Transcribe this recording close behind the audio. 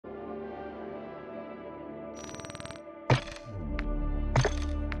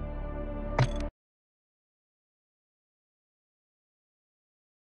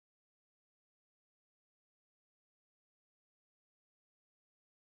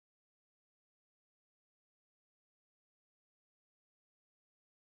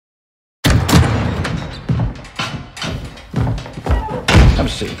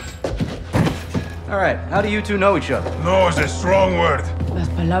see. All right, how do you two know each other? No is a strong word. Las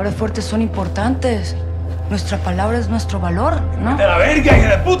palabras fuertes son importantes. Nuestra palabra es nuestro valor, ¿no? ¡De la verga,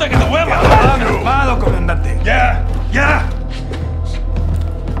 hija de puta, que te voy a matar! ¡Calmado, comandante! ¡Ya! ¡Ya!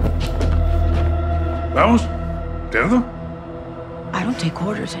 ¿Vamos? ¿Cerdo? I don't take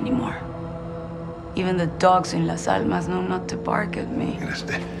orders anymore. Even the dogs in Las Almas know not to bark at me.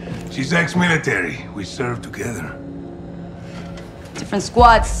 She's ex-military. We served together. Different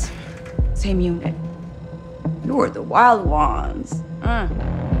squads, same unit. You were the wild ones.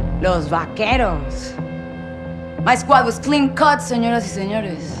 Los vaqueros. My squad was clean cut, señoras y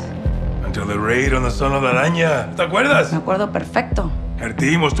señores. Until the raid on the Son of la Araña. ¿Te acuerdas? Me acuerdo perfecto. Her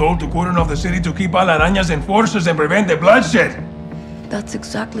team was told to cordon off the city to keep all Araña's enforcers and prevent the bloodshed. That's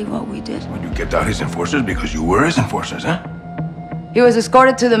exactly what we did. Well, you kept out his enforcers because you were his enforcers, huh? He was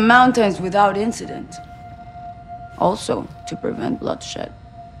escorted to the mountains without incident. Also, to prevent bloodshed.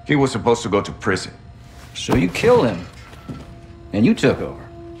 He was supposed to go to prison. So you killed him, and you took over.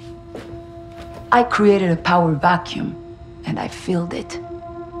 I created a power vacuum, and I filled it.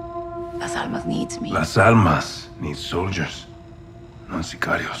 Las Almas needs me. Las Almas needs soldiers, not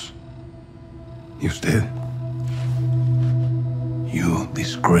sicarios. Y usted? You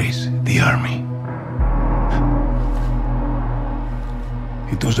disgrace the army.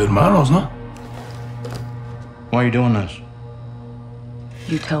 Y tus hermanos, ¿no? Why are you doing this?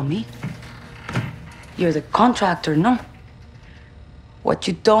 You tell me. You're the contractor, no? What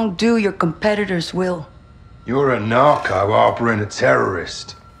you don't do, your competitors will. You're a narco harboring a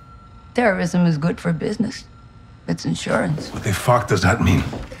terrorist. Terrorism is good for business. It's insurance. What the fuck does that mean?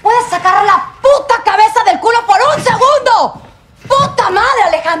 ¡Puedes sacar la puta cabeza del culo por un segundo! ¡Puta madre,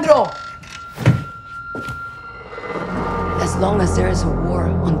 Alejandro! As long as there is a war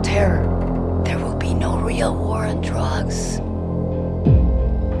on terror, there will be no real war on drugs.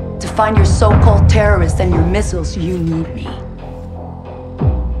 To find your so-called terrorists and your missiles, you need me.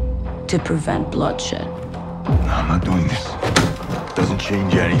 To prevent bloodshed. No, I'm not doing this. Doesn't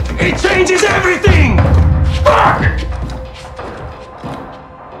change anything. It changes everything! Fuck!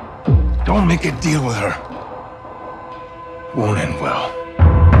 Don't make a deal with her. Won't end well.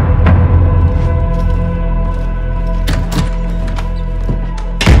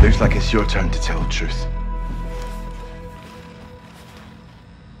 Looks like it's your turn to tell the truth.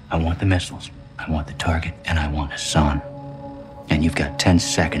 I want the missiles, I want the target, and I want Hassan. And you've got 10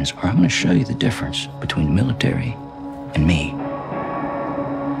 seconds, or I'm gonna show you the difference between the military and me.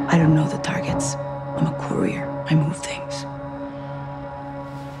 I don't know the targets. I'm a courier. I move things.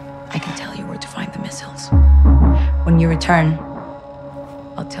 I can tell you where to find the missiles. When you return,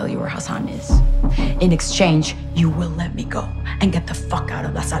 I'll tell you where Hassan is. In exchange, you will let me go and get the fuck out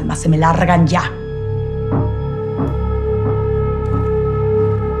of Las Almas. Se me largan ya.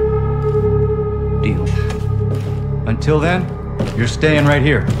 Deal. Until then, you're staying right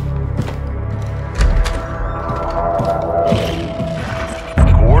here.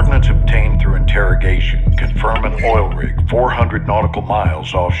 Coordinates obtained through interrogation confirm an oil rig 400 nautical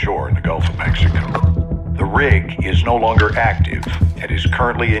miles offshore in the Gulf of Mexico. The rig is no longer active and is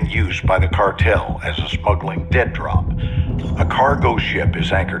currently in use by the cartel as a smuggling dead drop. A cargo ship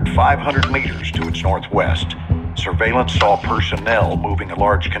is anchored 500 meters to its northwest. Surveillance saw personnel moving a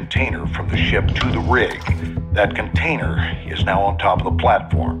large container from the ship to the rig. That container is now on top of the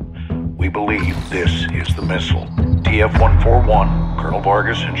platform. We believe this is the missile. TF-141, Colonel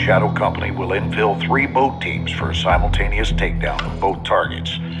Vargas and Shadow Company will infill 3 boat teams for a simultaneous takedown of both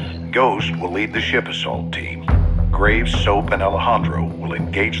targets. Ghost will lead the ship assault team. Graves, Soap, and Alejandro will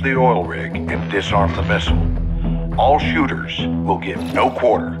engage the oil rig and disarm the missile. All shooters will get no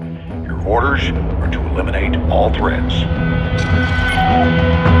quarter. Your orders are to eliminate all threats.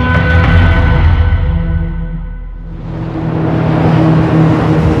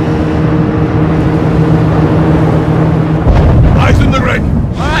 Eyes on the rig!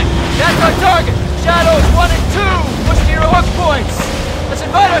 Alright, that's our target. Shadows 1 and 2. Push to your hook points. Let's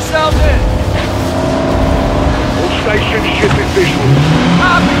invite ourselves in. All stations shipping visuals.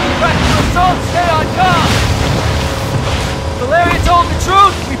 Copy. Ready to assault. Stay on comm. Valeria told the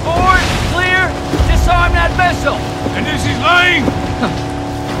truth. We board, clear, disarm that missile. And this is lying!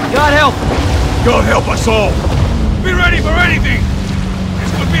 God help. God help us all! Be ready for anything!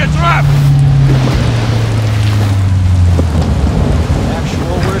 This could be a trap!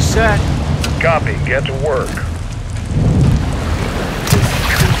 Actual, we're set. Copy. Get to work.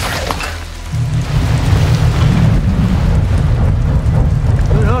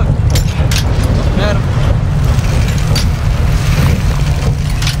 Good hook. At him.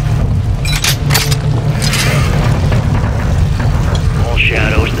 All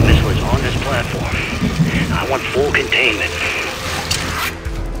Shadow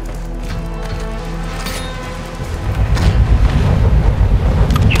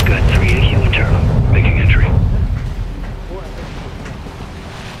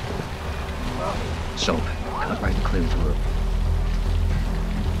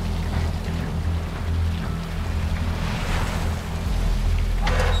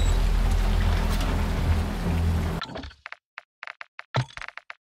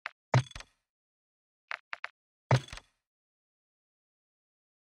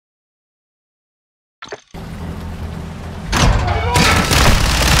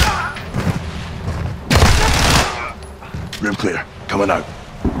Room clear. Coming out.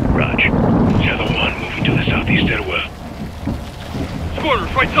 Rog. Shadow 1 moving to the southeast stairwell.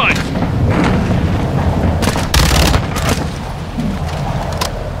 Squatters, right side!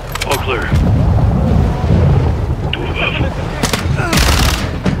 All clear. Two above.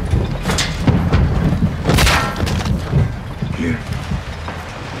 Clear.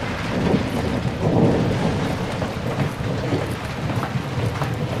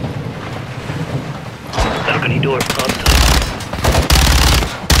 Balcony door up.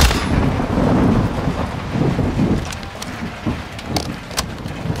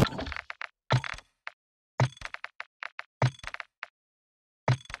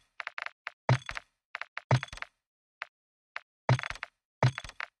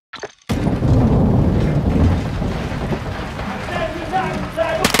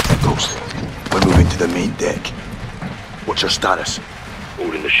 We're moving to the main deck. What's your status?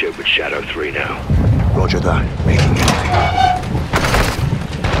 Holding the ship with Shadow 3 now. Roger that. Making anything.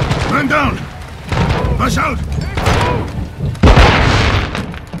 Man down! Push out!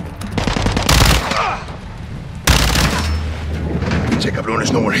 Check everyone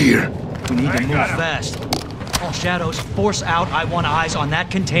is nowhere here. We need to move fast. All shadows, force out. I want eyes on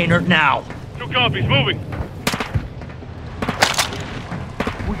that container now. 2 copies, moving.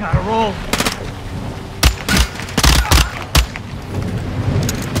 We gotta roll.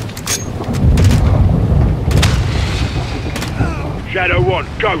 Shadow 1,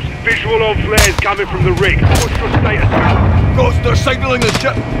 Ghost. Visual on flares coming from the rig. What's your status? Ghost, they're signaling the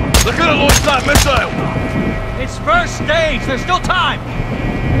ship. They're gonna launch that missile. It's first stage. There's still time.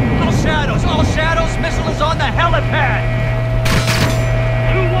 All shadows. Missile is on the helipad.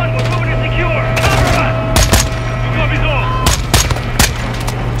 2-1, we're moving to secure. Cover us! 2 copies all.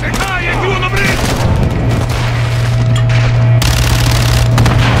 Take high, you on the bridge!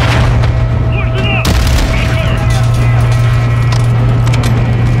 Listen up!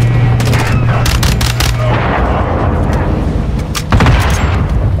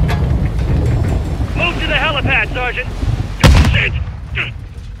 Move to the helipad, Sergeant. Shit!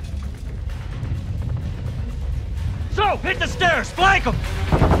 So, hit the stairs. Flank them.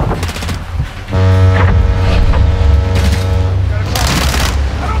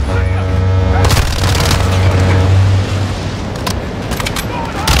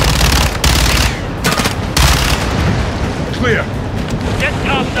 Clear. Get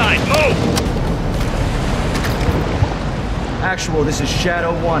topside, move! Actual, this is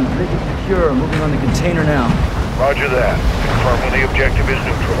Shadow 1. Rig is secure. Moving on the container now. Roger that. Confirm when the objective is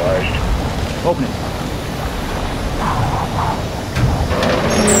neutralized. Open it.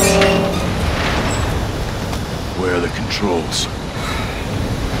 Where are the controls?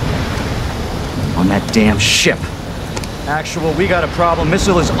 On that damn ship. Actual, we got a problem.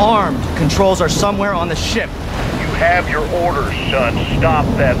 Missile is armed. Controls are somewhere on the ship. You have your orders, son. Stop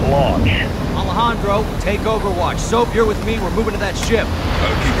that launch. Alejandro, take overwatch. Soap, you're with me. We're moving to that ship.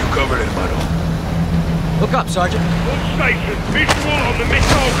 I'll keep you covered, hermano. Look up, Sergeant. All stations, visual on the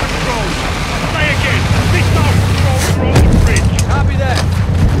missile controls. Say again, missile controls are on the bridge. Copy that.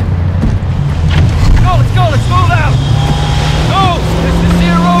 Let's go, let's move out! Go! This is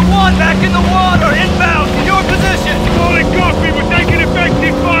 0-1, back in the water, inbound, in your position! Solid copy, we're taking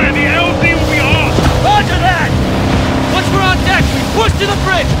effective fire, the LZ will be off! Roger that! Once we're on deck, we push to the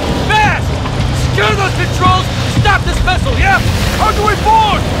bridge! Fast! Secure those controls, stop this vessel, yeah? How do we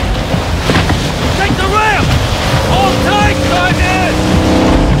board? Take the ramp! Hold tight, time in!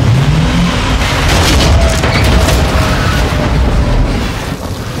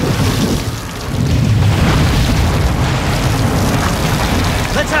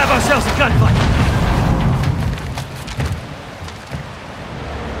 Let's have ourselves a gunfight!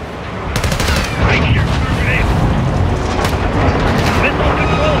 Right here, moving in. Missile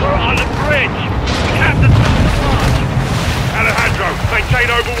controls are on the bridge. We have to stop the launch. Alejandro, maintain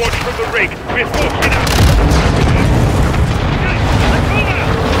overwatch from the rig. We're forcing up. Let's move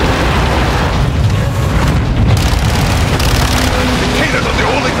out. The containers are the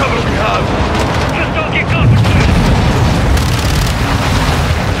only cover we have. Just don't get complicated.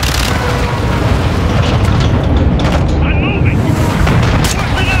 I'm moving.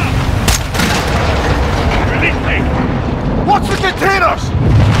 Force it up. Releasing. Watch the containers!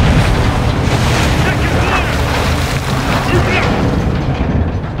 Check your corner. Move it up.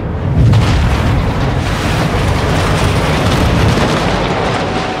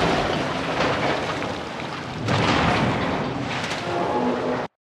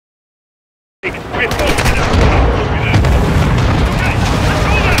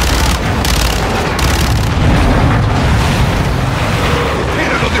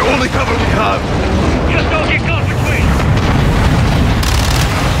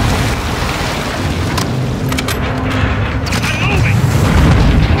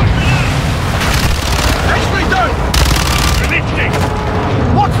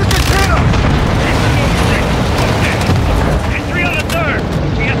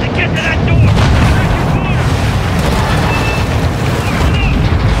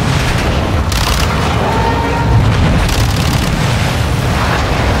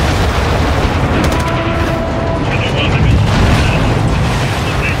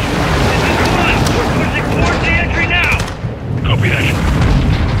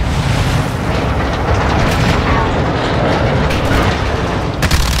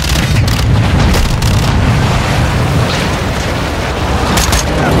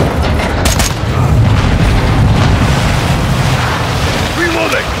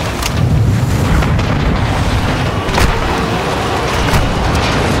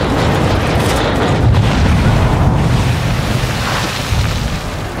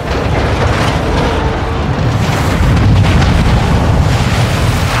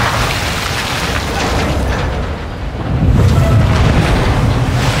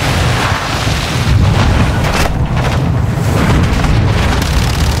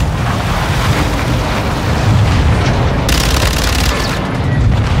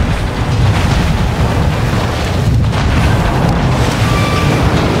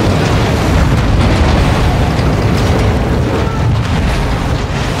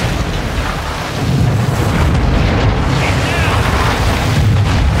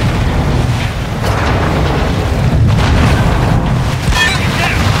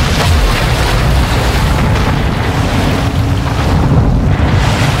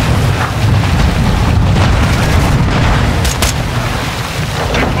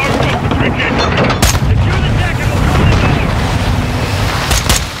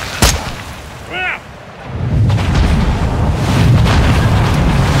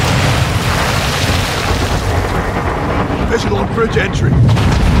 bridge entry.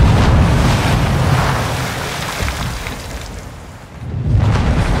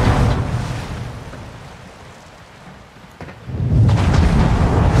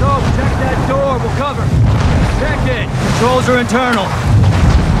 Check that door, we'll cover. Check it. Controls are internal.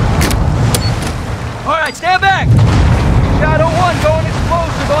 All right, stand back. Shadow 1 going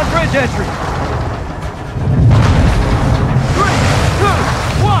explosive on bridge entry. 3, 2,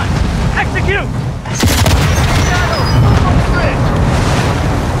 1, execute. Shadow, move on the bridge.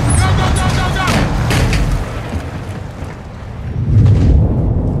 Go, go, go, go, go.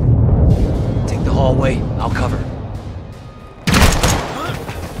 Take the hallway, I'll cover.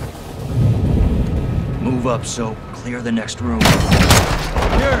 Move up, so clear the next room.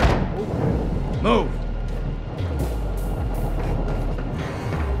 Here! Move!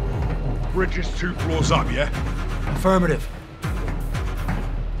 Bridge is 2 floors up, yeah? Affirmative.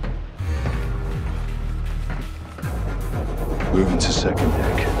 Moving to second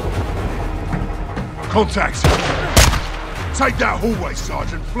deck. Contacts! Take that hallway,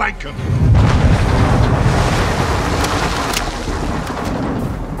 Sergeant. Flank them.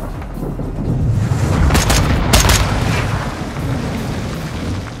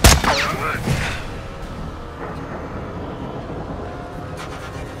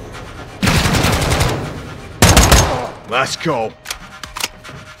 Let's go.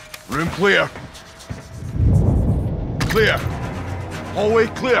 Room clear. Clear. Hallway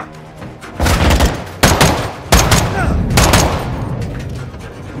clear.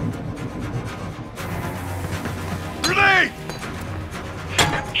 Grenade!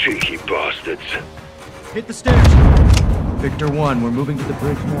 Cheeky bastards. Hit the stairs. Victor 1, we're moving to the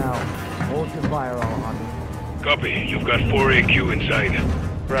bridge now. Hold your fire, Alejandro. Copy. You've got 4 AQ inside.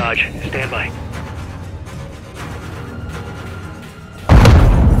 Raj, stand by.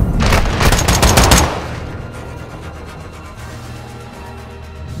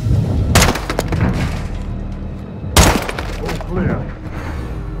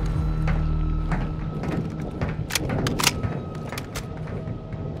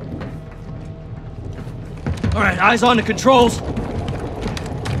 All right, eyes on the controls.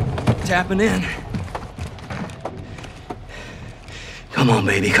 Tapping in. Come on,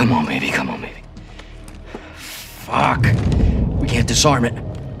 baby, come on, baby, come on, baby. Fuck. We can't disarm it.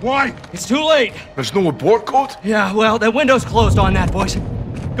 Why? It's too late. There's no abort code? Yeah, well, that window's closed on that, boys.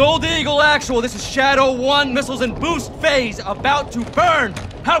 Gold Eagle Actual, this is Shadow 1, missiles in boost phase, about to burn.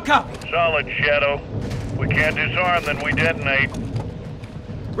 How copy? Solid, Shadow. We can't disarm, then we detonate.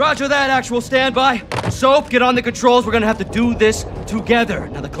 Roger that, Actual, standby. Soap, get on the controls. We're gonna have to do this together.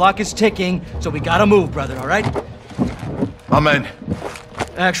 Now, the clock is ticking, so we gotta move, brother, all right? I'm in.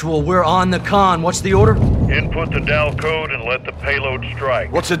 Actual, we're on the con. What's the order? Input the DAL code and let the payload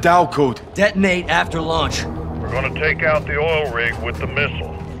strike. What's the DAL code? Detonate after launch. We're gonna take out the oil rig with the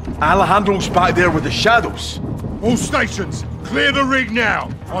missile. Alejandro's back there with the shadows. All stations, clear the rig now.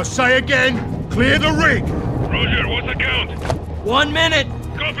 I say again, clear the rig. Roger, what's the count? 1 minute.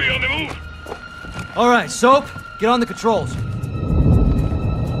 Copy, on the move. All right, Soap, get on the controls.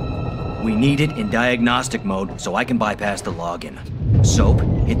 We need it in diagnostic mode so I can bypass the login. Soap,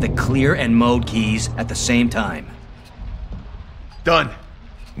 hit the clear and mode keys at the same time. Done.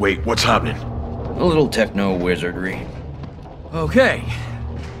 Wait, what's happening? A little techno wizardry. Okay.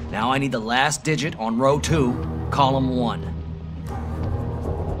 Now I need the last digit on row 2, column 1.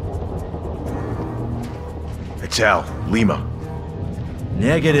 It's Al, Lima.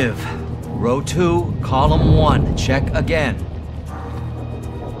 Negative. Row 2, column 1. Check again.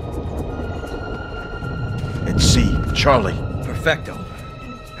 It's C, Charlie. Perfecto.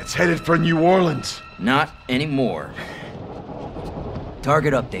 It's headed for New Orleans. Not anymore.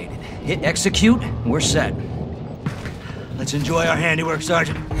 Target updated. Hit execute, we're set. Let's enjoy our handiwork,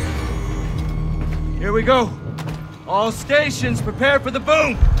 Sergeant. Here we go. All stations, prepare for the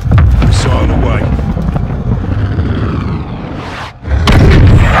boom! It's on the way.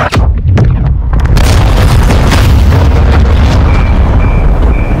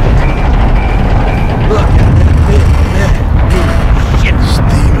 Look at that big shit.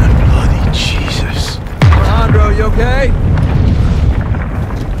 Steaming bloody Jesus. Alejandro, you okay?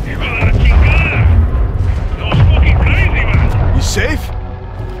 You safe?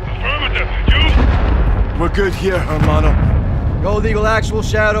 Affirmative, you? We're good here, hermano. Gold Eagle Actual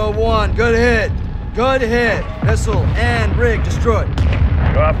Shadow 1, good hit. Good hit. Missile and rig destroyed.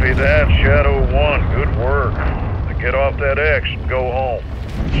 Copy that, Shadow 1. Good work. Now get off that X and go home.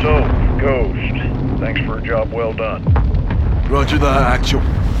 So, Ghost, thanks for a job well done. Roger that, Actual.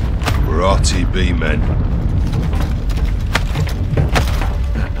 We're RTB, men.